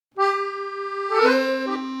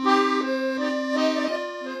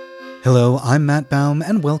Hello, I'm Matt Baum,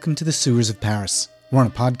 and welcome to the Sewers of Paris. We're on a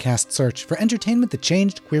podcast search for entertainment that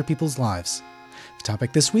changed queer people's lives. The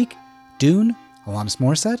topic this week, Dune, Alanis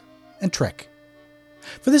Morissette, and Trick.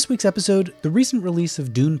 For this week's episode, the recent release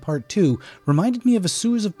of Dune Part 2 reminded me of a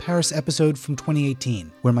Sewers of Paris episode from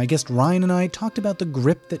 2018, where my guest Ryan and I talked about the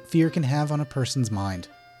grip that fear can have on a person's mind.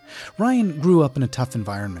 Ryan grew up in a tough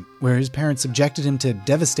environment, where his parents subjected him to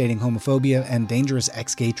devastating homophobia and dangerous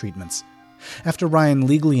ex-gay treatments. After Ryan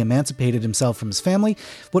legally emancipated himself from his family,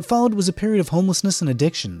 what followed was a period of homelessness and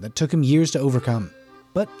addiction that took him years to overcome.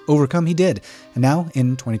 But overcome he did, and now,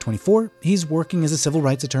 in 2024, he's working as a civil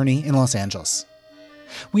rights attorney in Los Angeles.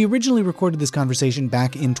 We originally recorded this conversation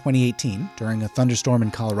back in 2018, during a thunderstorm in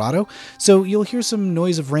Colorado, so you'll hear some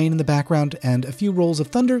noise of rain in the background and a few rolls of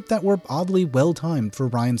thunder that were oddly well-timed for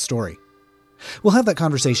Ryan's story. We'll have that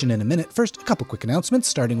conversation in a minute. First, a couple quick announcements,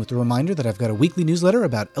 starting with a reminder that I've got a weekly newsletter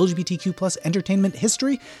about LGBTQ+ entertainment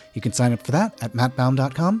history. You can sign up for that at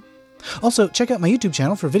mattbaum.com. Also, check out my YouTube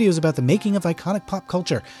channel for videos about the making of iconic pop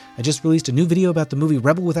culture. I just released a new video about the movie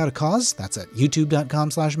Rebel Without a Cause. That's at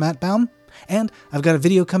youtube.com/mattbaum. And I've got a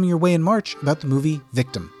video coming your way in March about the movie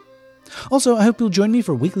Victim. Also, I hope you'll join me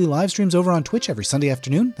for weekly live streams over on Twitch every Sunday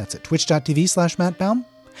afternoon. That's at twitch.tv/mattbaum.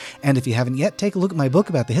 And if you haven't yet, take a look at my book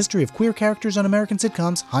about the history of queer characters on American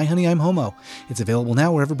sitcoms, Hi Honey, I'm Homo. It's available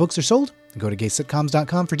now wherever books are sold. Go to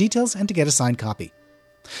gaysitcoms.com for details and to get a signed copy.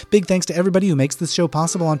 Big thanks to everybody who makes this show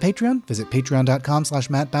possible on Patreon. Visit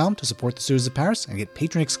patreon.com/mattbaum to support the Sewers of Paris and get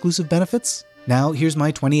patron-exclusive benefits. Now, here's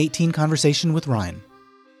my 2018 conversation with Ryan.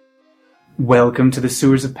 Welcome to the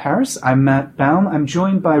Sewers of Paris. I'm Matt Baum. I'm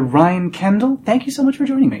joined by Ryan Kendall. Thank you so much for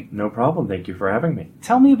joining me. No problem. Thank you for having me.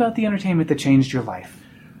 Tell me about the entertainment that changed your life.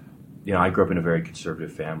 You know, I grew up in a very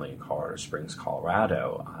conservative family in Colorado Springs,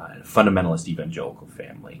 Colorado, a fundamentalist evangelical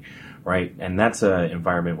family, right? And that's an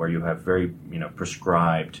environment where you have very,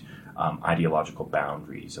 prescribed ideological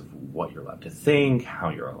boundaries of what you're allowed to think, how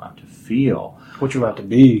you're allowed to feel. What you're allowed to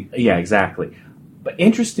be. Yeah, exactly. But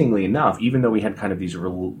interestingly enough, even though we had kind of these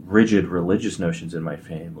rigid religious notions in my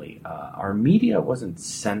family, our media wasn't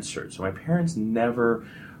censored. So my parents never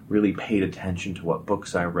really paid attention to what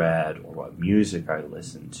books I read or what music I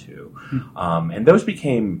listened to. And those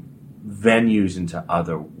became venues into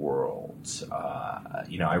other worlds.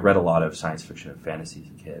 I read a lot of science fiction and fantasy as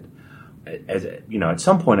a kid. At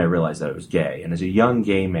some point I realized that I was gay. And as a young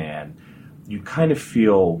gay man, you kind of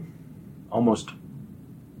feel almost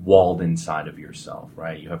walled inside of yourself,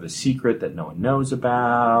 right? You have a secret that no one knows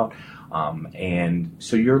about. And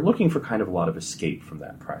so you're looking for kind of a lot of escape from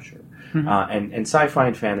that pressure. And sci-fi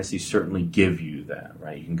and fantasy certainly give you that,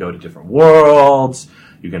 right? You can go to different worlds,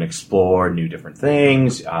 you can explore new different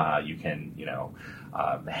things, you can,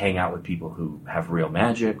 hang out with people who have real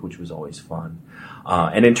magic, which was always fun.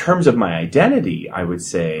 And in terms of my identity, I would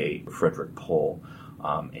say Frederick Pohl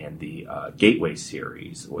and the Gateway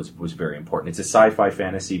series was very important. It's a sci-fi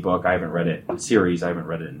fantasy book. I haven't read it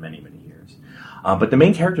in many, many years. But the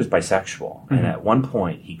main character is bisexual, and at one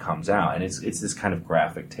point he comes out, and it's this kind of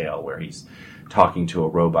graphic tale where he's talking to a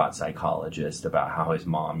robot psychologist about how his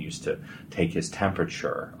mom used to take his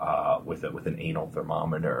temperature with an anal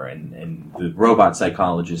thermometer, and the robot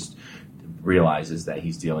psychologist realizes that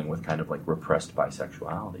he's dealing with kind of like repressed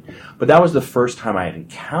bisexuality. But that was the first time I had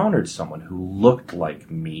encountered someone who looked like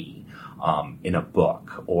me in a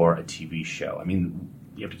book or a TV show. I mean,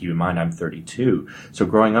 you have to keep in mind I'm 32, so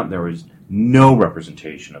growing up there was no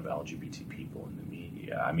representation of LGBT people in the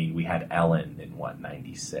media. I mean, we had Ellen in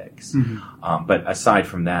 96. But aside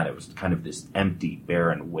from that, it was kind of this empty,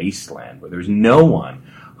 barren wasteland where there was no one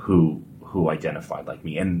who identified like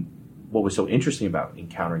me. And what was so interesting about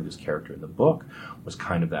encountering this character in the book was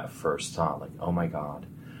kind of that first thought, like, oh my God,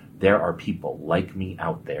 there are people like me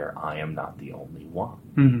out there. I am not the only one.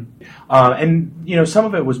 And some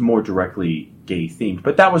of it was more directly gay themed,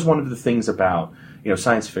 but that was one of the things about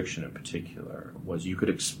science fiction in particular, was you could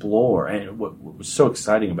explore, and what was so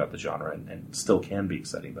exciting about the genre, and still can be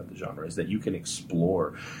exciting about the genre, is that you can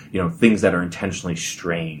explore, things that are intentionally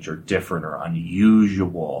strange or different or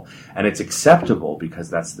unusual, and it's acceptable because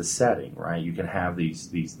that's the setting, right? You can have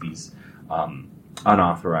these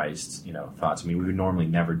unauthorized, thoughts. I mean, we would normally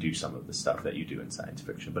never do some of the stuff that you do in science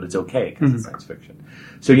fiction, but it's okay because it's science fiction.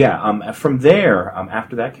 So yeah, from there,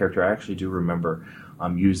 after that character, I actually do remember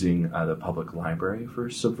using the public library for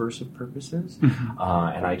subversive purposes.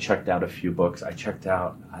 And I checked out a few books. I checked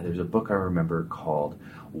out, there's a book I remember called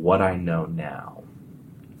What I Know Now.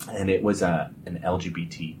 And it was an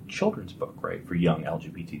LGBT children's book, right, for young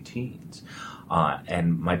LGBT teens.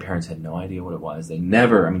 And my parents had no idea what it was. They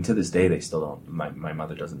never, I mean, to this day, they still don't, my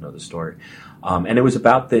mother doesn't know the story. And it was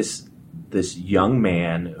about this this young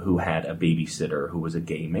man who had a babysitter who was a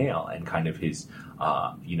gay male, and kind of his,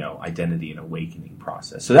 identity and awakening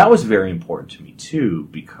process. So that was very important to me too,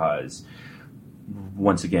 because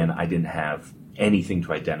once again, I didn't have anything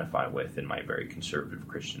to identify with in my very conservative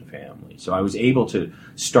Christian family. So I was able to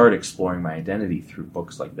start exploring my identity through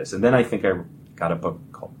books like this. And then I think I got a book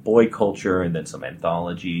called Boy Culture, and then some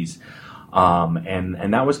anthologies.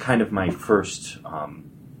 And that was kind of my first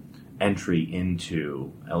entry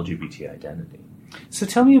into LGBT identity. So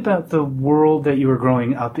tell me about the world that you were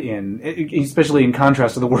growing up in, especially in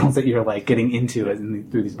contrast to the world that you're like getting into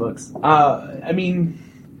through these books.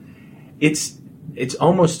 It's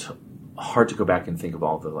almost hard to go back and think of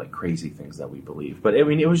all the like crazy things that we believe, but I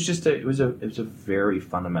mean, it was a very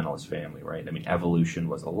fundamentalist family, right? I mean, evolution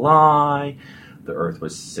was a lie. The Earth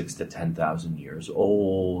was 6,000 to 10,000 years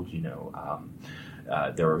old.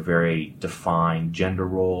 There were very defined gender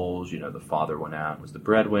roles. The father went out and was the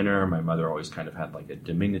breadwinner. My mother always kind of had like a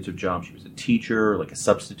diminutive job. She was a teacher, like a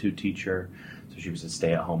substitute teacher. So she was a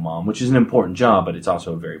stay-at-home mom, which is an important job, but it's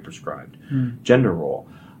also a very prescribed gender role.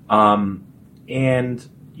 And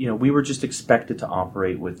we were just expected to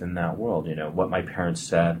operate within that world. What my parents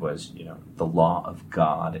said was, the law of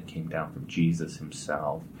God. It came down from Jesus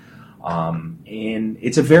himself. And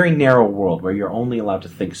it's a very narrow world where you're only allowed to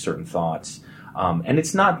think certain thoughts. And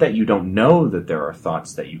it's not that you don't know that there are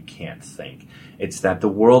thoughts that you can't think. It's that the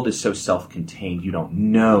world is so self-contained, you don't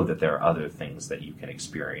know that there are other things that you can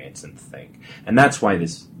experience and think. And that's why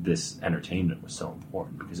this entertainment was so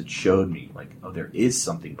important, because it showed me, like, oh, there is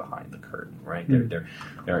something behind the curtain, right?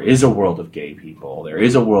 There is a world of gay people. There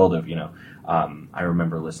is a world of, I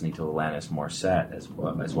remember listening to Alanis Morissette as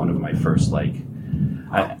one of my first, like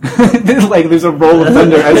there's a roll of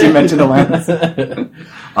thunder as you mentioned Alanis.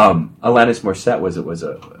 Alanis Morissette was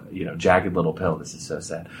a Jagged Little Pill. This is so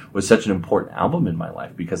sad. Was such an important album in my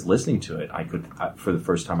life, because listening to it, for the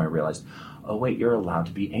first time I realized, oh wait, you're allowed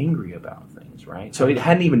to be angry about things, right? So it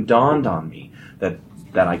hadn't even dawned on me that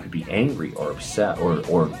I could be angry or upset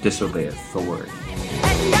or disobey authority.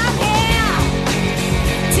 And I'm here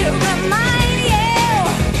to remind you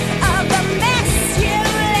of the mess you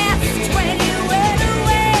left when you went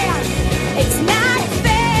away. It's not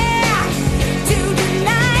fair to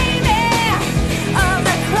deny me of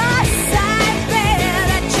the cross I bear,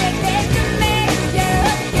 the trick that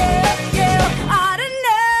you ought to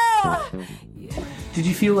know. Did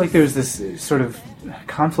you feel like there was this sort of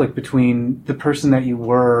conflict between the person that you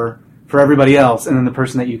were for everybody else and then the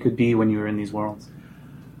person that you could be when you were in these worlds?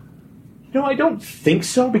 No, I don't think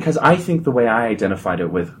so, because I think the way I identified it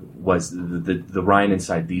was the Ryan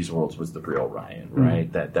inside these worlds was the real Ryan,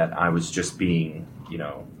 right? Mm-hmm. That I was just being,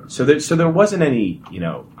 so there wasn't any,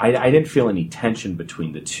 I didn't feel any tension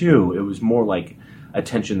between the two. It was more like a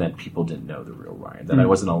tension that people didn't know the real Ryan, that I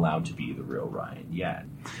wasn't allowed to be the real Ryan yet.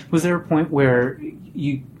 Was there a point where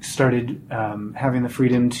you started having the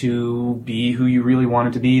freedom to be who you really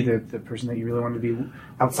wanted to be, the person that you really wanted to be,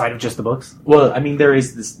 outside of just the books? Well, I mean, there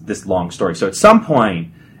is this long story. So at some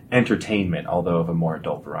point, entertainment, although of a more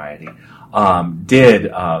adult variety, did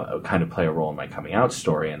kind of play a role in my coming out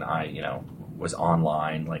story, and I, was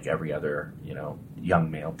online like every other,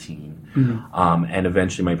 young male teen. Mm-hmm. And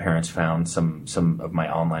eventually my parents found some of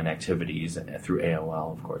my online activities through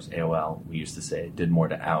AOL, of course. AOL, we used to say, did more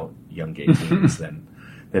to out young gay teens than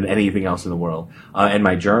anything else in the world. And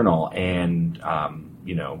my journal, and,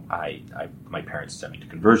 my parents sent me to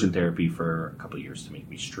conversion therapy for a couple of years to make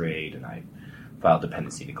me straight, and I filed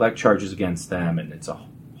dependency neglect charges against them, and it's a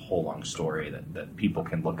whole long story that people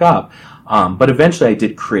can look up. But eventually I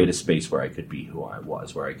did create a space where I could be who I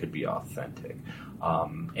was, where I could be authentic.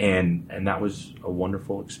 And that was a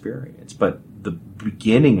wonderful experience. But the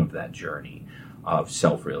beginning of that journey of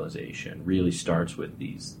self-realization really starts with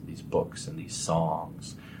these books and these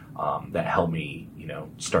songs that help me,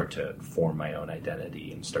 start to form my own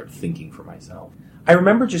identity and start thinking for myself. I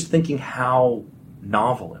remember just thinking how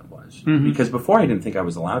novel it was, because before I didn't think I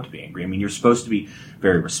was allowed to be angry. I mean, you're supposed to be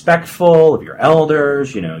very respectful of your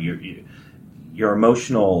elders. Your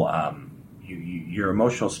emotional your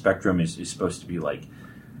emotional spectrum is supposed to be like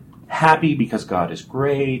happy because God is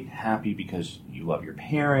great, happy because you love your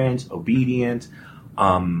parents, obedient.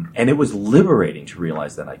 And it was liberating to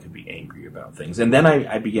realize that I could be angry about things. And then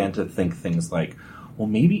I began to think things like, well,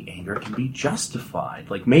 maybe anger can be justified.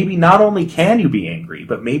 Like, maybe not only can you be angry,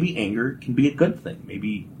 but maybe anger can be a good thing.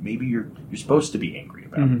 Maybe you're supposed to be angry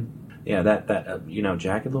about it. Yeah, that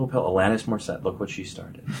Jagged Little Pill, Alanis Morissette, look what she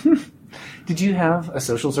started. Did you have a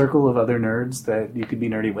social circle of other nerds that you could be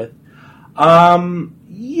nerdy with?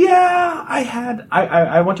 Yeah, I had.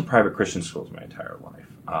 I went to private Christian schools my entire life.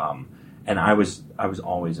 and I was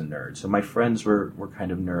always a nerd. So my friends were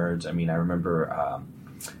kind of nerds. I mean, I remember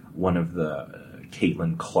one of the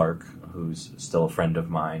Caitlin Clark, who's still a friend of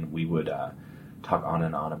mine. We would talk on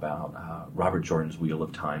and on about Robert Jordan's Wheel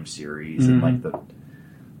of Time series and like the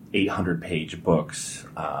 800-page books.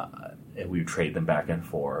 And we would trade them back and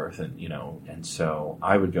forth, and and so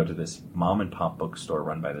I would go to this mom and pop bookstore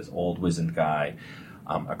run by this old wizened guy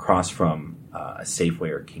across from a Safeway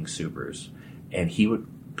or King Soopers, and he would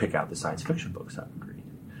pick out the science fiction books I would read,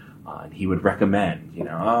 and he would recommend,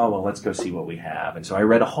 oh well, let's go see what we have. And so I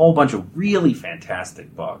read a whole bunch of really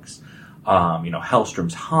fantastic books,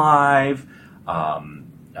 Hellstrom's Hive,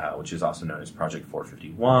 which is also known as Project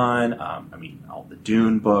 451. All the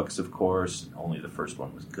Dune books, of course. Only the first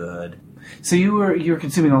one was good. So you were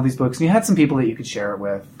consuming all these books, and you had some people that you could share it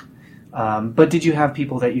with. But did you have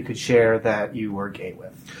people that you could share that you were gay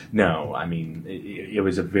with? No, it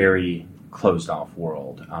was a very closed off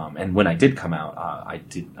world. And when I did come out,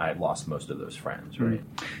 I lost most of those friends. Right?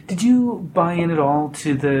 Did you buy in at all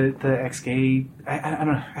to the ex-gay? I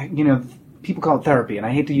don't know. People call it therapy, and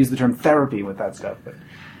I hate to use the term therapy with that stuff, but.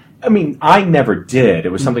 I never did.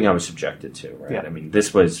 It was something I was subjected to, right? Yeah.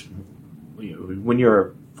 This was, when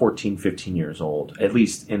you're 14, 15 years old, at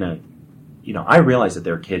least I realize that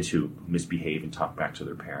there are kids who misbehave and talk back to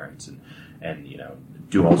their parents and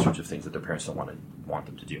do all sorts of things that their parents don't want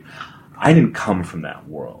them to do. I didn't come from that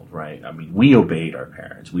world, right? We obeyed our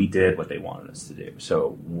parents. We did what they wanted us to do.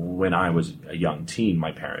 So when I was a young teen,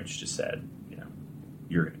 my parents just said,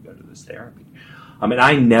 you're going to go to this therapy.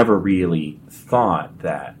 I never really thought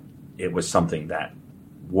that it was something that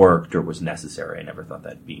worked or was necessary. I never thought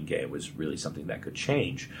that being gay was really something that could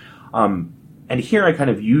change. And here I kind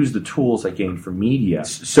of used the tools I gained from media.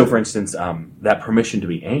 So, for instance, that permission to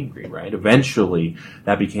be angry, right? Eventually,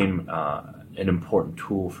 that became an important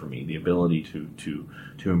tool for me, the ability to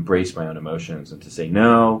embrace my own emotions and to say,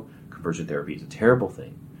 no, conversion therapy is a terrible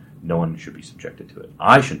thing. No one should be subjected to it.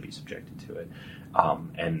 I shouldn't be subjected to it.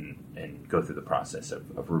 And go through the process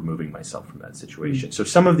of removing myself from that situation. So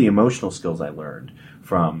some of the emotional skills I learned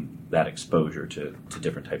from that exposure to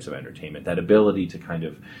different types of entertainment, that ability to kind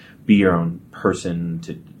of be your own person,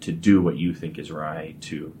 to do what you think is right,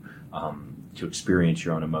 to experience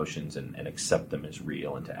your own emotions and accept them as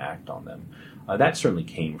real and to act on them. That certainly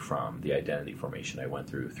came from the identity formation I went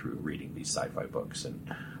through reading these sci-fi books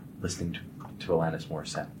and listening to Alanis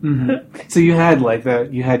Morissette. Mm-hmm. So you had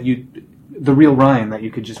the real Ryan that you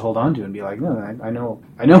could just hold on to and be like, no, I know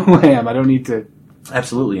who I am. I don't need to.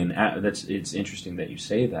 Absolutely, and it's interesting that you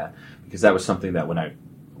say that, because that was something that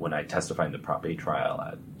when I testified in the Prop A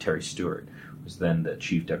trial, Terry Stewart was then the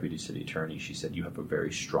chief deputy city attorney. She said, you have a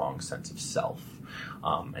very strong sense of self,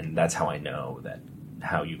 and that's how I know that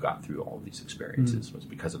how you got through all of these experiences was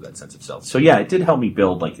because of that sense of self. So yeah, it did help me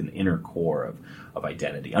build like an inner core of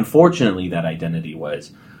identity. Unfortunately, that identity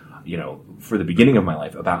was, for the beginning of my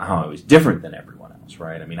life, about how I was different than everyone else,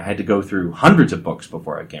 right? I had to go through hundreds of books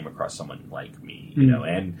before I came across someone like me,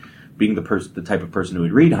 and being the type of person who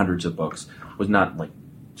would read hundreds of books was not like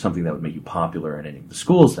something that would make you popular in any of the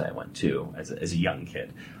schools that I went to as a young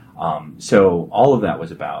kid. So all of that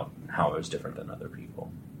was about how I was different than other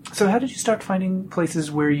people. So how did you start finding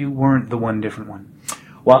places where you weren't the one different one?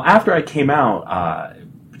 Well, after I came out,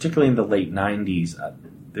 particularly in the late 90s,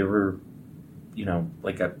 there were,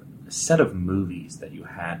 like a set of movies that you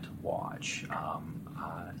had to watch.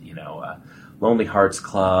 Lonely Hearts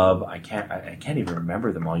Club. I can't even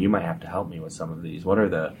remember them all. You might have to help me with some of these. What are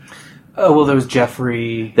the? Oh well, there was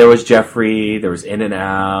Jeffrey. There was Jeffrey. There was In and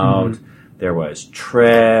Out. Mm-hmm. There was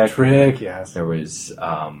Trick. Trick, yes. There was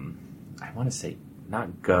I want to say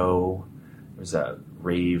not Go. There was a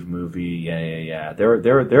rave movie. Yeah. There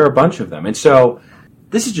are a bunch of them, and so.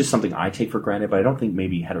 This is just something I take for granted, but I don't think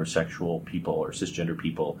maybe heterosexual people or cisgender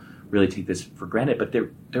people really take this for granted. But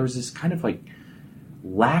there was this kind of like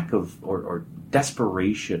lack of or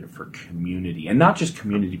desperation for community, and not just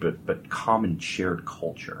community, but common shared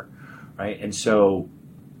culture, right? And so,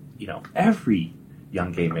 every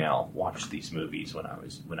young gay male watched these movies when I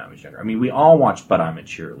was younger. We all watched But I'm a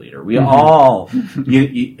Cheerleader. We all,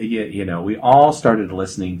 we all started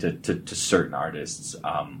listening to certain artists,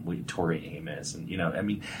 Tori Amos, and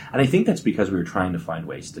and I think that's because we were trying to find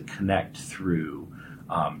ways to connect through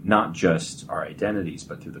not just our identities,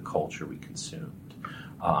 but through the culture we consumed,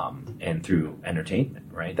 and through entertainment.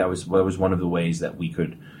 Right? That was one of the ways that we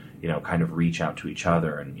could, kind of reach out to each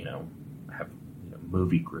other and have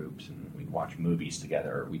movie groups and. Watch movies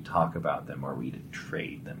together, or we'd talk about them, or we'd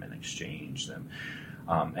trade them and exchange them.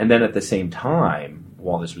 And then at the same time,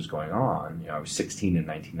 while this was going on, I was 16 in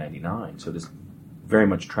 1999, so this very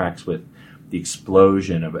much tracks with the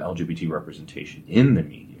explosion of LGBT representation in the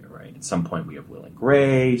media, right? At some point we have Will and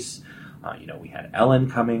Grace, we had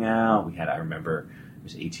Ellen coming out, I remember, I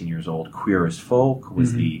was 18 years old, Queer as Folk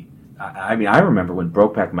was I remember when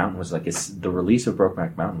Brokeback Mountain was the release of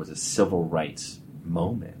Brokeback Mountain was a civil rights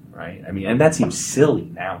moment, right? And that seems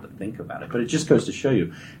silly now to think about it, but it just goes to show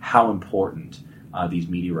you how important these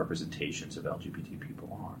media representations of LGBT people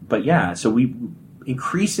are. But yeah, so we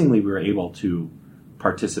were able to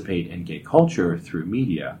participate in gay culture through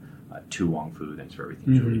media. Tu Wong Fu, Thanks for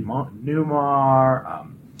Everything, Julie Newmar.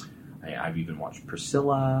 I've even watched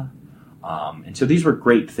Priscilla. And so these were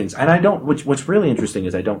great things. And what's really interesting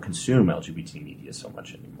is I don't consume LGBT media so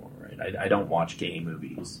much anymore, right? I don't watch gay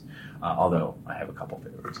movies, although I have a couple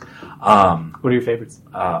favorites. What are your favorites?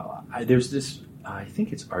 There's this, I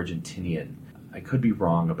think it's Argentinian, I could be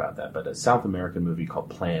wrong about that, but a South American movie called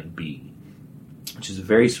Plan B, which is a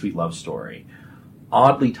very sweet love story.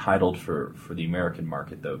 Oddly titled for the American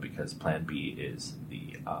market, though, because Plan B is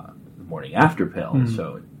the morning after pill,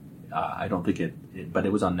 so I don't think but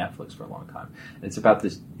it was on Netflix for a long time. And it's about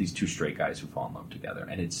these two straight guys who fall in love together.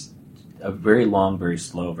 And it's a very long, very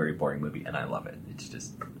slow, very boring movie, and I love it. It's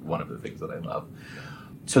just one of the things that I love.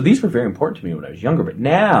 So these were very important to me when I was younger, but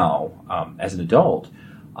now, as an adult,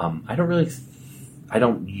 I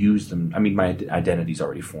don't use them. My identity's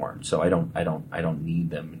already formed, so I don't need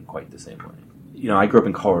them in quite the same way. I grew up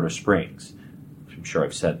in Colorado Springs. I'm sure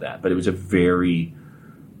I've said that, but it was a very,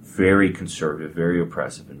 very conservative, very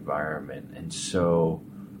oppressive environment, and so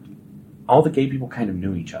all the gay people kind of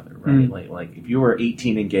knew each other, right? Like if you were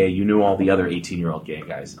 18 and gay, you knew all the other 18-year-old gay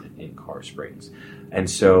guys in Colorado Springs, and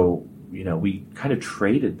so we kind of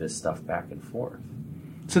traded this stuff back and forth.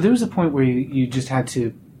 So there was a point where you just had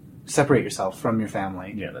to separate yourself from your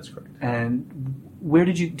family. Yeah, that's correct. And where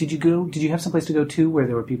did you go? Did you have someplace to go to where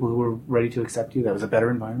there were people who were ready to accept you? That was a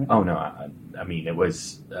better environment? Oh, no. It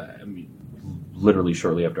was, literally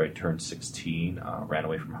shortly after I turned 16, ran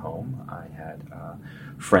away from home. I had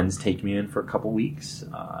friends take me in for a couple weeks,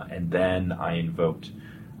 and then I invoked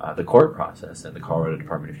the court process and the Colorado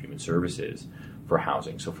Department of Human Services for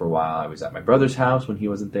housing. So for a while I was at my brother's house when he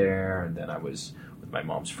wasn't there, and then I was with my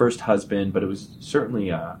mom's first husband, but it was certainly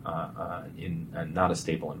in not a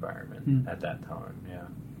stable environment at that time. Yeah.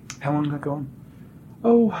 How long did that go on?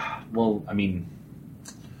 Oh, well,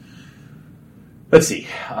 let's see.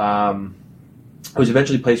 I was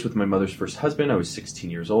eventually placed with my mother's first husband. I was 16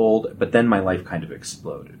 years old, but then my life kind of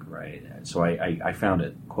exploded, right? And so I found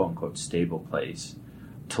a quote-unquote stable place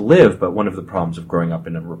to live, but one of the problems of growing up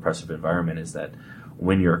in a repressive environment is that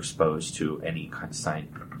when you're exposed to any kind of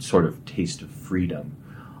sort of taste of freedom,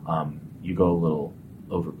 you go a little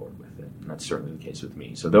overboard with it, and that's certainly the case with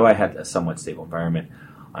me. So though I had a somewhat stable environment,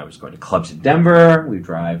 I was going to clubs in Denver. We'd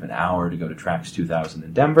drive an hour to go to Trax 2000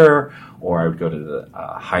 in Denver, or I would go to the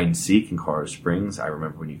Hide and Seek in Colorado Springs. I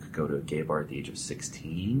remember when you could go to a gay bar at the age of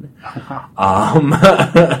 16.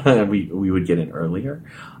 We would get in earlier.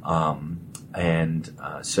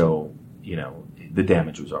 So, the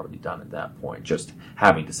damage was already done at that point. Just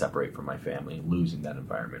having to separate from my family and losing that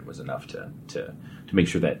environment was enough to make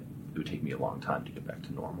sure that it would take me a long time to get back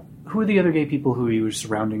to normal. Who are the other gay people who you were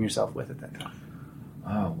surrounding yourself with at that time?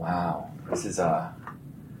 Oh, wow. This is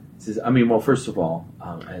well, first of all,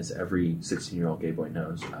 as every 16-year-old gay boy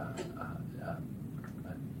knows,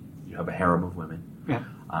 you have a harem of women. Yeah.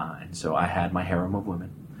 And so I had my harem of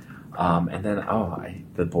women. And then,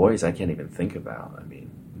 the boys I can't even think about.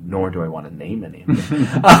 Nor do I want to name any of them.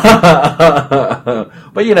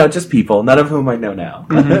 But, just people, none of whom I know now.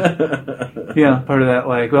 Mm-hmm. Yeah, part of that,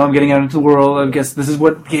 I'm getting out into the world. I guess this is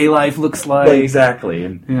what gay life looks like. Exactly.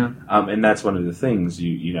 And and that's one of the things,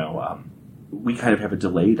 we kind of have a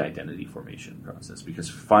delayed identity formation process, because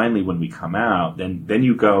finally when we come out, then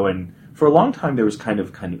you go, and for a long time there was kind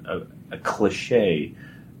of a cliche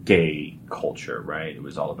gay culture, right? It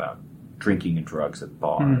was all about drinking and drugs at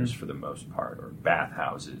bars for the most part, or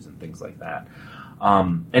bathhouses and things like that.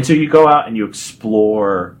 And so you go out and you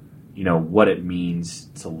explore, what it means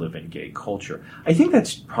to live in gay culture. I think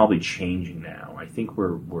that's probably changing now. I think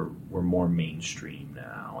we're more mainstream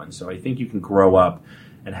now. And so I think you can grow up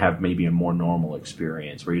and have maybe a more normal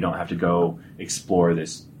experience where you don't have to go explore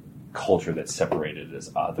this culture that's separated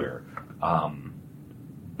as other.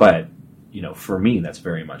 But, for me, that's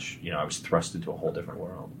very much, I was thrust into a whole different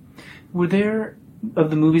world. Were there, of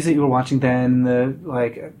the movies that you were watching then,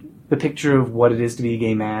 the picture of what it is to be a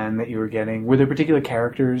gay man that you were getting, were there particular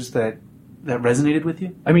characters that resonated with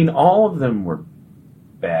you? All of them were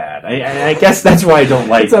bad. I guess that's why I don't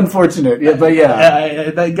like... It's unfortunate, but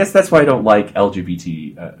yeah. I guess that's why I don't like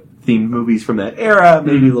LGBT themed movies from that era.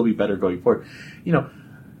 Maybe they'll be better going forward.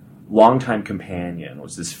 longtime companion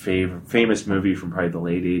was this famous movie from probably the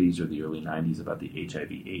late 80s or the early 90s about the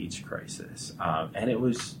HIV/AIDS crisis. And it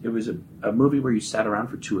was a movie where you sat around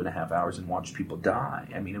for 2.5 hours and watched people die.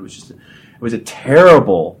 I mean, it was a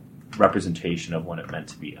terrible representation of what it meant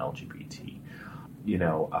to be LGBT.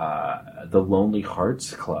 The Lonely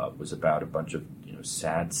Hearts Club was about a bunch of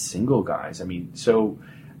sad single guys. I mean, so,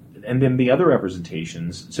 and then the other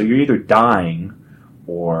representations, so you're either dying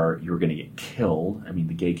or you're going to get killed. I mean,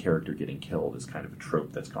 the gay character getting killed is kind of a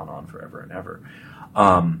trope that's gone on forever and ever.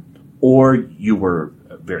 Or you were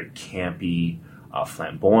very campy,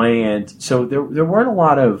 flamboyant. So there weren't a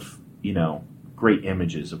lot of, great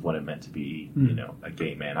images of what it meant to be, a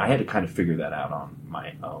gay man. I had to kind of figure that out on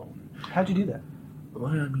my own. How'd you do that? Well,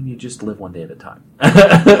 I mean, you just live one day at a time.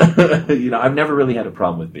 I've never really had a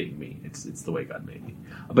problem with being me. It's the way God made me.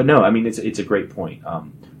 But no, I mean, it's a great point.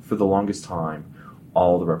 For the longest time,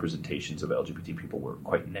 all the representations of LGBT people were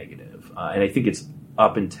quite negative. And I think it's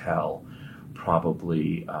up until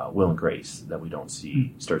probably Will and Grace that we don't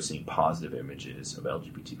start seeing positive images of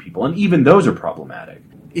LGBT people. And even those are problematic.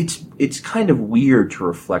 It's kind of weird to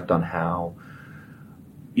reflect on how,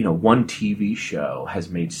 one TV show has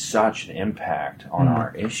made such an impact on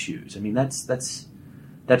our issues. I mean, that's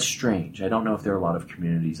strange. I don't know if there are a lot of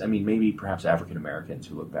communities. I mean, maybe perhaps African Americans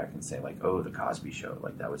who look back and say, like, "Oh, the Cosby Show,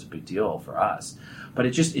 like that was a big deal for us." But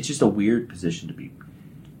it's just a weird position to be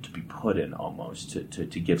put in, almost to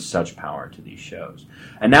give such power to these shows.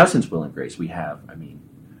 And now, since Will and Grace, we have, I mean,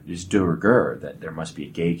 it's de rigueur that there must be a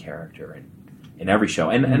gay character in every show,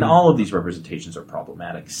 and all of these representations are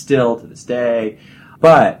problematic still to this day.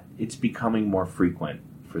 But it's becoming more frequent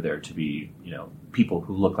for there to be, people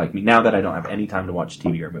who look like me. Now that I don't have any time to watch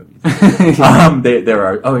TV or movies, there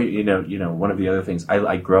are. One of the other things.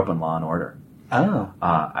 I grew up on Law and Order. Oh,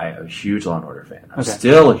 I'm a huge Law and Order fan. I'm Okay.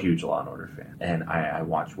 still a huge Law and Order fan, and I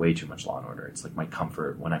watch way too much Law and Order. It's like my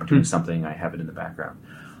comfort when I'm doing something. I have it in the background,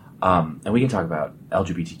 and we can talk about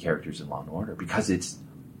LGBT characters in Law and Order because it's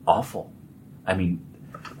awful. I mean,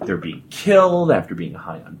 they're being killed after being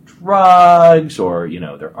high on drugs, or,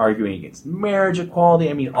 they're arguing against marriage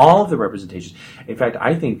equality. I mean, all of the representations. In fact,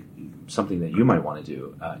 I think something that you might want to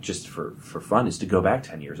do, just for fun, is to go back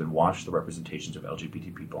 10 years and watch the representations of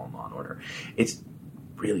LGBT people in Law and Order. It's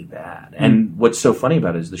really bad. And what's so funny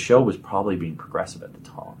about it is the show was probably being progressive at the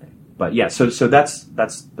time. But yeah, so that's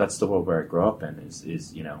the world where I grew up in,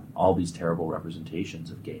 is all these terrible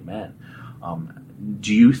representations of gay men.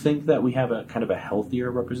 Do you think that we have a kind of a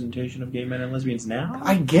healthier representation of gay men and lesbians now?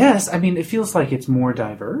 I guess. I mean, it feels like it's more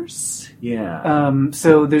diverse. Yeah.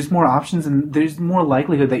 So there's more options, and there's more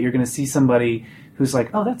likelihood that you're going to see somebody who's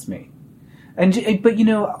like, "Oh, that's me." But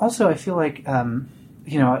also I feel like, I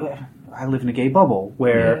live in a gay bubble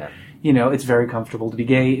where, it's very comfortable to be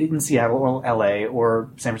gay in Seattle or LA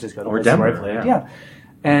or San Francisco or Denver. Where I've lived. Yeah.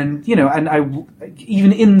 And, and I,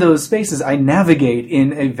 even in those spaces, I navigate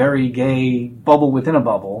in a very gay bubble within a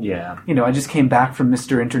bubble. Yeah. I just came back from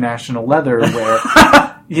Mr. International Leather where,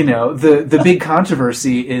 the big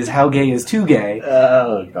controversy is how gay is too gay.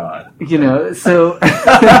 Oh, God. So,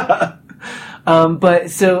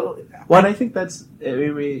 Well, and I think that's,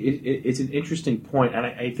 it's an interesting point, and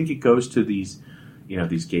I think it goes to these,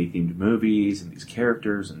 these gay-themed movies and these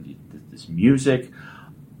characters and this music,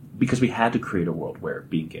 because we had to create a world where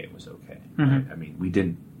being gay was okay. Right? I mean,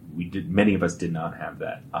 many of us did not have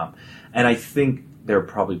that. And I think there are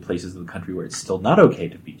probably places in the country where it's still not okay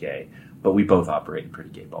to be gay, but we both operate in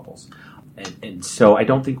pretty gay bubbles. And so I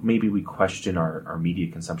don't think maybe we question our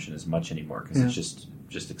media consumption as much anymore, because it's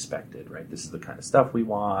just expected, right? This is the kind of stuff we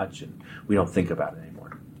watch, and we don't think about it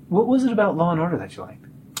anymore. What was it about Law and Order that you liked?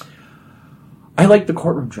 I like the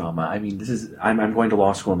courtroom drama. I mean, I'm going to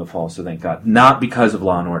law school in the fall, so thank God. Not because of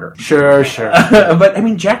Law and Order. Sure. But, I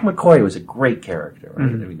mean, Jack McCoy was a great character, right?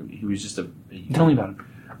 I mean, he was just Tell me about him.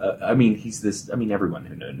 Everyone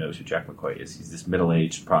who knows who Jack McCoy is. He's this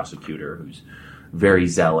middle-aged prosecutor who's very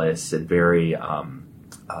zealous and very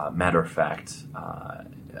matter of fact.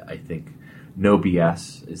 I think no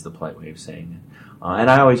BS is the polite way of saying it. And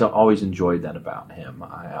I always enjoyed that about him.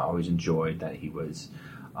 I always enjoyed that he was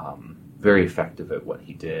very effective at what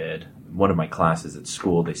he did. In one of my classes at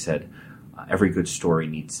school, they said every good story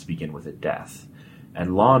needs to begin with a death,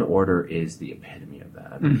 and Law and Order is the epitome of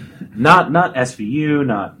that. I mean, not SVU,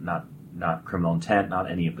 not Criminal Intent,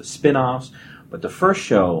 not any of the spin-offs, but the first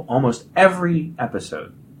show, almost every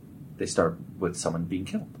episode, they start with someone being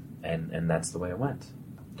killed, and that's the way it went.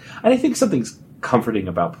 And I think something's comforting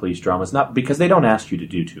about police dramas, not because they don't ask you to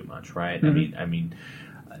do too much, right? I mean.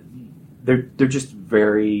 They're just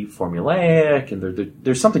very formulaic, and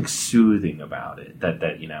there's something soothing about it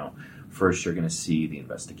that first you're going to see the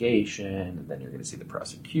investigation, and then you're going to see the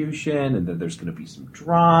prosecution, and then there's going to be some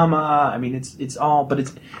drama. I mean, it's all, but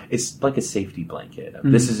it's like a safety blanket.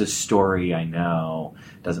 This is a story I know.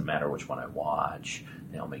 Doesn't matter which one I watch.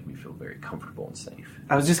 They'll make me feel very comfortable and safe.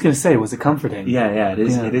 I was just going to say, was it comforting? Yeah, it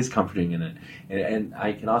is. Yeah. It is comforting, and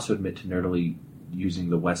I can also admit to nerdily using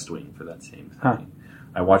The West Wing for that same thing. Huh.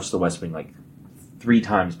 I watched The West Wing like 3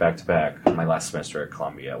 times back to back my last semester at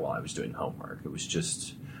Columbia while I was doing homework. It was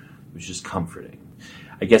just comforting.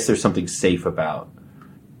 I guess there's something safe about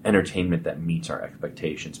entertainment that meets our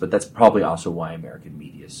expectations, but that's probably also why American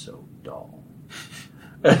media is so dull.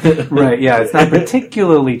 Right, yeah, it's not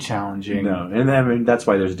particularly challenging. No, and I mean, that's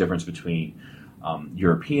why there's a difference between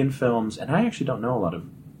European films, and I actually don't know a lot of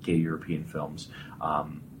gay European films,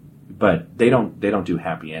 but they don't do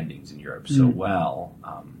happy endings in Europe so well,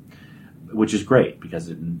 which is great because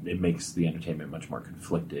it makes the entertainment much more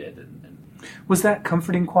conflicted. And Was that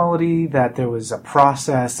comforting quality, that there was a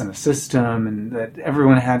process and a system, and that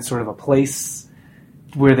everyone had sort of a place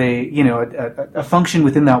where they, a function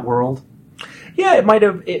within that world? Yeah, it might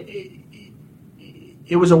have.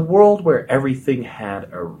 It was a world where everything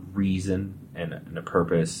had a reason and a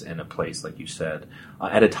purpose and a place, like you said,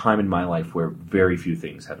 at a time in my life where very few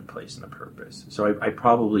things had a place and a purpose. So I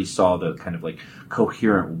probably saw the kind of like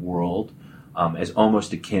coherent world as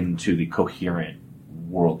almost akin to the coherent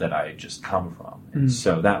world that I had just come from. And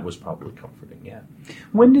so that was probably comforting, yeah.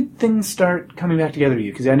 When did things start coming back together to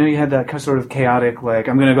you? Because I know you had that kind of sort of chaotic, like,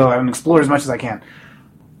 I'm going to go out and explore as much as I can.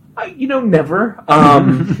 Never.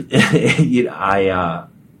 I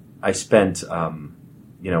spent,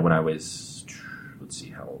 when I was,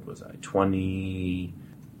 how old was I?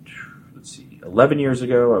 11 years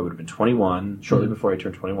ago, I would have been 21. Shortly before I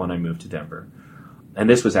turned 21, I moved to Denver. And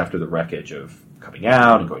this was after the wreckage of coming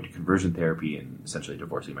out and going to conversion therapy and essentially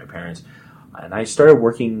divorcing my parents. And I started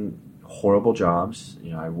working horrible jobs.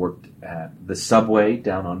 I worked at the subway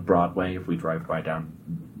down on Broadway, if we drive by down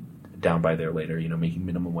by there later, making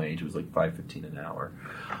minimum wage. It was like $5.15 an hour.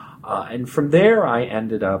 And from there, I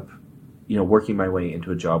ended up, working my way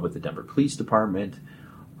into a job with the Denver Police Department.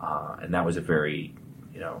 And that was a very,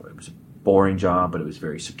 it was a boring job, but it was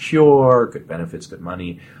very secure, good benefits, good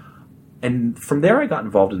money. And from there, I got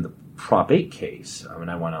involved in the Prop 8 case. And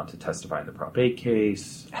I went on to testify in the Prop 8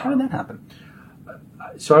 case. How did that happen?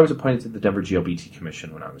 So I was appointed to the Denver GLBT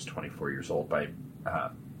Commission when I was 24 years old by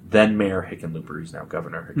then Mayor Hickenlooper, who's now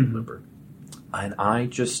Governor Hickenlooper. And I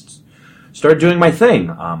just started doing my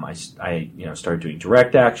thing. I started doing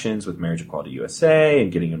direct actions with Marriage Equality USA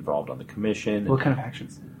and getting involved on the commission. What kind of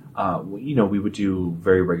actions? We would do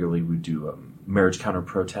very regularly. We would do marriage counter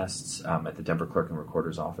protests at the Denver Clerk and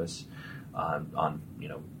Recorder's office on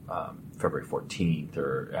February 14th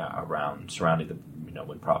or around surrounding the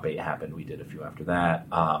when Prop 8 happened. We did a few after that.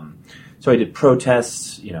 So I did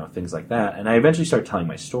protests, things like that, and I eventually started telling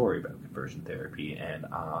my story about conversion therapy, and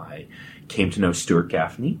I came to know Stuart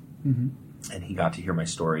Gaffney. And he got to hear my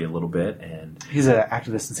story a little bit. And he's an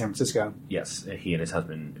activist in San Francisco. Yes, he and his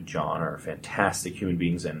husband John are fantastic human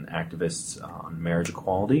beings and activists on marriage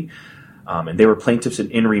equality. And they were plaintiffs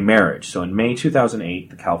in remarriage. So in May 2008,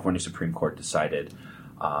 the California Supreme Court decided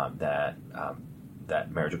that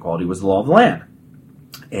marriage equality was the law of the land.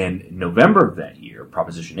 And in November of that year,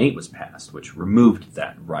 Proposition 8 was passed, which removed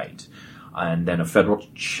that right. And then a federal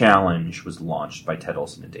challenge was launched by Ted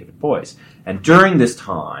Olson and David Boies. And during this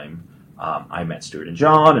time, I met Stuart and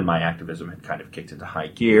John, and my activism had kind of kicked into high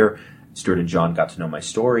gear. Stuart and John got to know my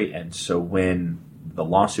story, and so when the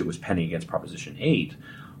lawsuit was pending against Proposition 8,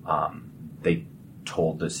 they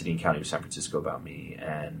told the City and County of San Francisco about me,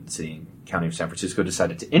 and City and County of San Francisco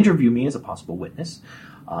decided to interview me as a possible witness.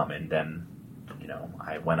 And then,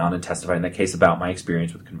 I went on and testified in that case about my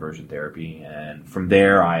experience with conversion therapy, and from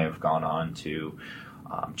there I have gone on to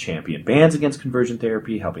champion bans against conversion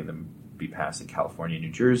therapy, helping them be passed in California and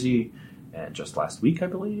New Jersey. And just last week, I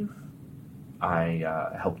believe, I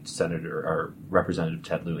helped Representative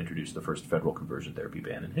Ted Lieu introduce the first federal conversion therapy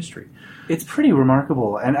ban in history. It's pretty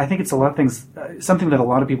remarkable, and I think it's a lot of things, something that a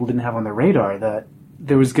lot of people didn't have on their radar, that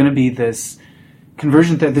there was going to be this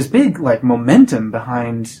conversion, this big momentum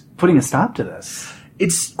behind putting a stop to this.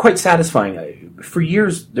 It's quite satisfying. For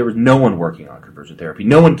years, there was no one working on conversion therapy.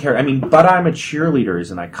 No one cared. But I'm a Cheerleader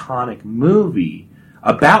is an iconic movie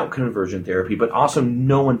about conversion therapy, but also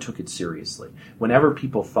no one took it seriously. Whenever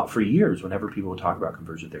people would talk about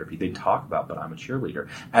conversion therapy, they'd talk about But I'm a Cheerleader,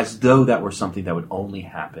 as though that were something that would only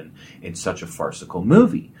happen in such a farcical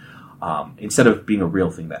movie. instead of being a real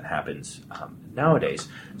thing that happens nowadays.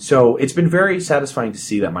 So it's been very satisfying to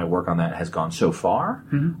see that my work on that has gone so far.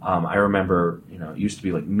 Mm-hmm. I remember, it used to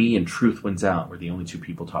be like me and Truth Wins Out were the only two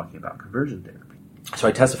people talking about conversion therapy. So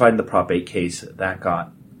I testified in the Prop 8 case. That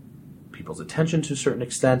got people's attention to a certain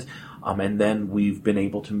extent. And then we've been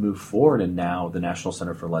able to move forward, and now the National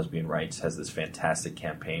Center for Lesbian Rights has this fantastic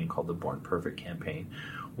campaign called the Born Perfect campaign,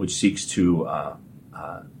 which seeks to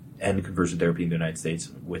end conversion therapy in the United States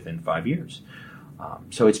within 5 years.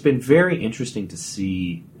 So it's been very interesting to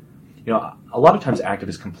see, a lot of times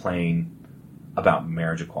activists complain about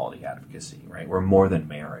marriage equality advocacy, right? We're more than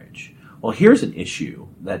marriage. Well, here's an issue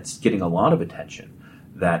that's getting a lot of attention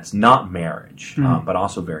that's not marriage, but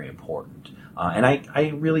also very important. And I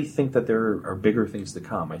really think that there are bigger things to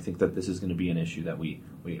come. I think that this is going to be an issue that we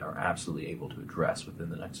are absolutely able to address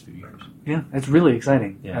within the next few years. Yeah, it's really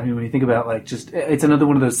exciting. Yeah. I mean, when you think about it's another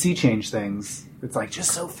one of those sea change things. It's like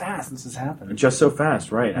just so fast this has happened. Just so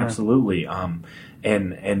fast, right? Yeah. Absolutely.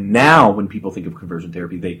 And now when people think of conversion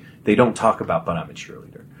therapy, they don't talk about "but I'm a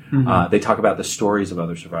cheerleader." Mm-hmm. They talk about the stories of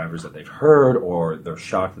other survivors that they've heard, or they're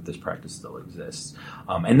shocked that this practice still exists.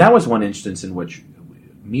 And that was one instance in which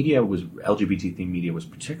LGBT themed media was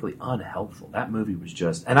particularly unhelpful. That movie was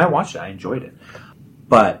just, and I watched it, I enjoyed it,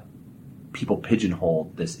 but people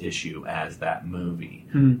pigeonholed this issue as that movie,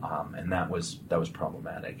 and that was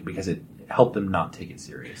problematic because it helped them not take it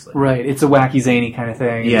seriously. Right, it's a wacky, zany kind of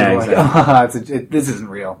thing. Yeah, You're exactly. This isn't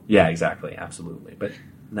real. Yeah, exactly, absolutely. But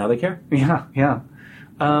now they care. Yeah.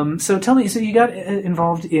 So tell me, so you got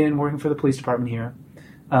involved in working for the police department here.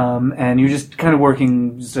 And you're just kind of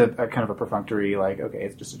working just a kind of a perfunctory, like, okay,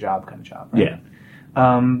 it's just a job kind of job, right? Yeah.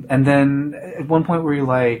 And then at one point where you're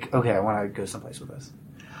like, okay, I want to go someplace with this.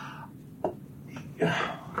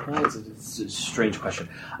 It's a strange question.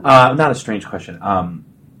 Not a strange question.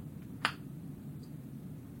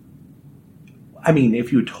 I mean,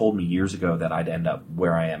 if you had told me years ago that I'd end up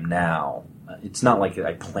where I am now, it's not like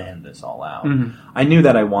I planned this all out. Mm-hmm. I knew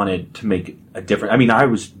that I wanted to make a difference. I mean, I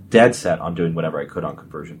was dead set on doing whatever I could on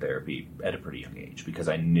conversion therapy at a pretty young age because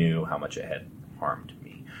I knew how much it had harmed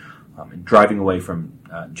me. And driving away from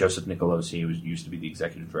Joseph Nicolosi, who used to be the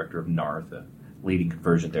executive director of NARTH, a leading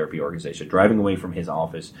conversion therapy organization, driving away from his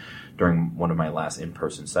office during one of my last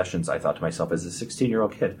in-person sessions, I thought to myself, as a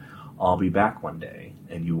 16-year-old kid, I'll be back one day,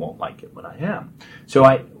 and you won't like it when I am. So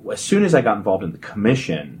as soon as I got involved in the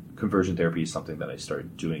commission, conversion therapy is something that I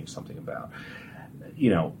started doing something about.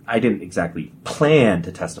 I didn't exactly plan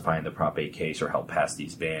to testify in the Prop 8 case or help pass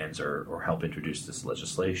these bans or help introduce this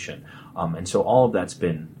legislation. And so all of that's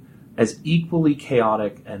been as equally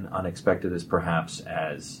chaotic and unexpected as perhaps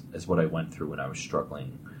as what I went through when I was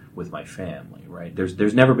struggling with my family, right?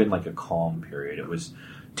 There's never been like a calm period. It was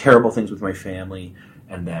terrible things with my family,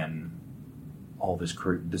 and then all this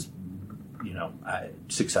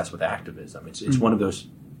success with activism. It's one of those.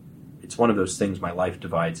 It's one of those things. My life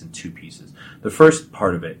divides in two pieces. The first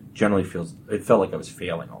part of it generally felt like I was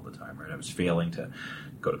failing all the time. Right, I was failing to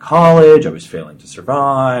go to college. I was failing to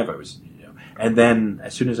survive. And then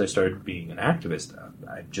as soon as I started being an activist,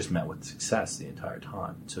 I just met with success the entire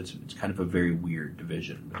time. So it's kind of a very weird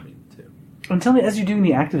division between the two. And tell me, as you're doing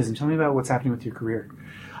the activism, tell me about what's happening with your career.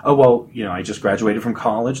 Oh, well, I just graduated from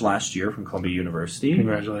college last year from Columbia University.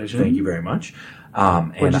 Congratulations. Thank you very much.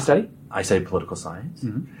 What did you study? I studied political science,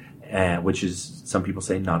 which is, some people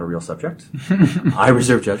say, not a real subject. I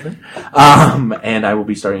reserve judgment. And I will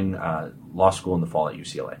be starting law school in the fall at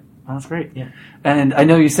UCLA. Oh, that's great. Yeah. And I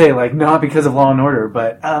know you say, like, not because of Law and Order,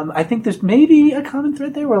 but I think there's maybe a common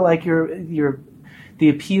thread there where, like, the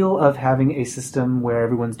appeal of having a system where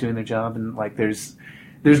everyone's doing their job and, like, there's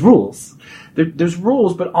rules. There's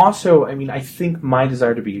rules, but also, I think my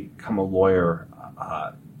desire to become a lawyer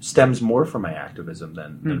stems more from my activism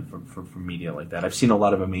than from media like that. I've seen a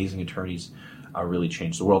lot of amazing attorneys really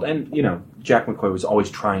change the world. And, Jack McCoy was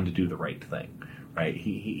always trying to do the right thing. Right,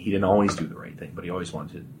 he didn't always do the right thing, but he always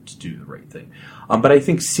wanted to do the right thing. But I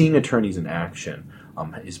think seeing attorneys in action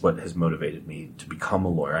is what has motivated me to become a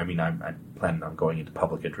lawyer. I plan on going into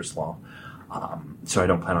public interest law, so I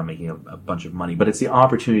don't plan on making a bunch of money. But it's the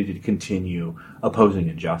opportunity to continue opposing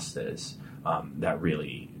injustice that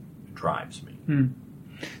really drives me.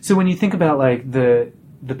 So when you think about like the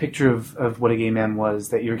picture of what a gay man was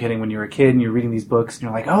that you were getting when you were a kid, and you're reading these books, and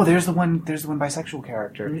you're like, oh, there's the one bisexual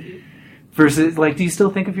character. Mm-hmm. Versus, like, do you still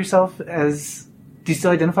think of yourself as... Do you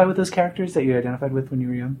still identify with those characters that you identified with when you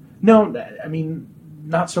were young? No,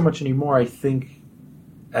 not so much anymore. I think,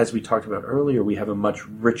 as we talked about earlier, we have a much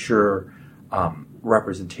richer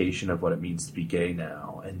representation of what it means to be gay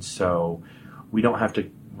now. And so we don't have to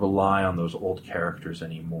rely on those old characters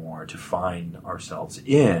anymore to find ourselves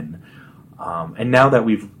in. And now that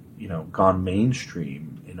we've, gone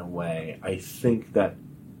mainstream in a way, I think that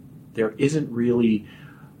there isn't really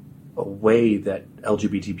a way that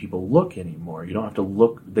LGBT people look anymore. You don't have to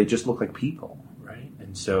look, they just look like people, right?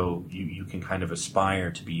 And so you can kind of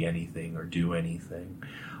aspire to be anything or do anything.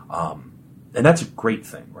 And that's a great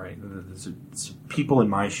thing, right? It's people in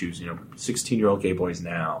my shoes, 16-year-old gay boys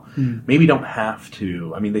now, maybe don't have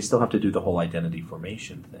to, they still have to do the whole identity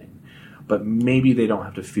formation thing, but maybe they don't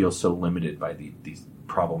have to feel so limited by these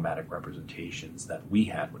problematic representations that we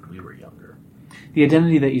had when we were younger. The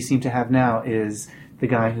identity that you seem to have now is the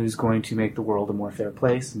guy who's going to make the world a more fair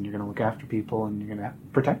place, and you're going to look after people, and you're going to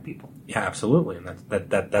protect people. Yeah, absolutely, and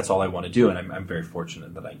that's all I want to do, and I'm very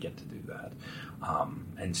fortunate that I get to do that.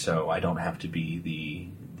 And so I don't have to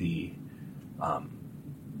be the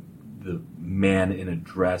man in a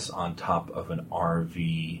dress on top of an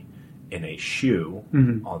RV in a shoe,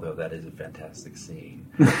 although that is a fantastic scene.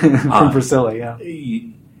 From Priscilla, yeah.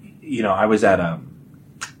 I was at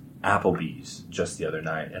Applebee's just the other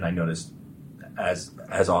night, and I noticed as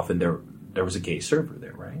often there was a gay server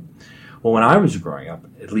there, right? Well, when I was growing up,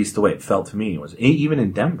 at least the way it felt to me was, even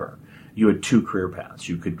in Denver, you had two career paths.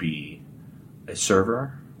 You could be a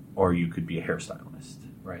server or you could be a hairstylist,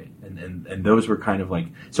 right? And those were kind of like,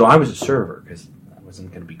 so I was a server because I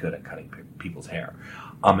wasn't going to be good at cutting people's hair.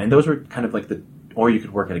 And those were kind of like or you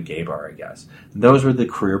could work at a gay bar, I guess. Those were the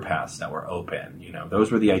career paths that were open,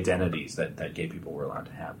 those were the identities that gay people were allowed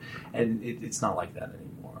to have. And it's not like that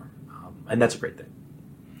anymore. And that's a great thing.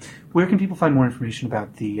 Where can people find more information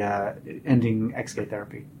about the ending ex-gay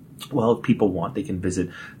therapy? Well, if people want, they can visit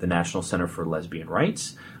the National Center for Lesbian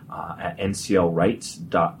Rights at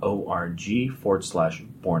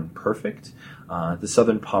nclrights.org/bornperfect. The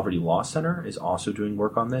Southern Poverty Law Center is also doing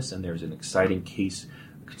work on this, and there's an exciting case,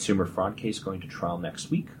 consumer fraud case, going to trial next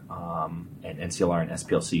week. And NCLR and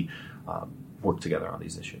SPLC work together on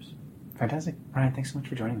these issues. Fantastic. Ryan, thanks so much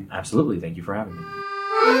for joining me. Absolutely. Thank you for having me.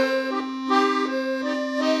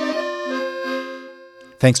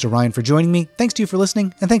 Thanks to Ryan for joining me, thanks to you for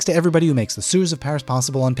listening, and thanks to everybody who makes the Sewers of Paris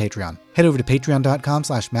possible on Patreon. Head over to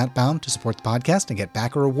patreon.com/mattbaum to support the podcast and get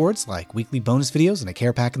backer rewards like weekly bonus videos and a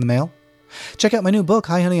care pack in the mail. Check out my new book,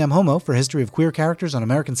 Hi Honey, I'm Homo, for a history of queer characters on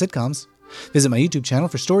American sitcoms. Visit my YouTube channel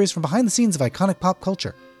for stories from behind the scenes of iconic pop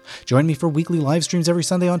culture. Join me for weekly live streams every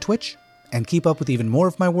Sunday on Twitch, and keep up with even more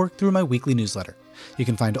of my work through my weekly newsletter. You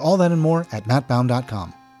can find all that and more at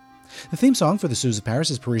mattbaum.com. The theme song for The Sewers of Paris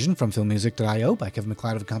is Parisian from filmmusic.io by Kevin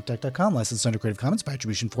MacLeod of Incompetech.com, licensed under Creative Commons by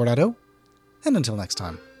Attribution 4.0. And until next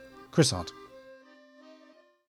time, croissant.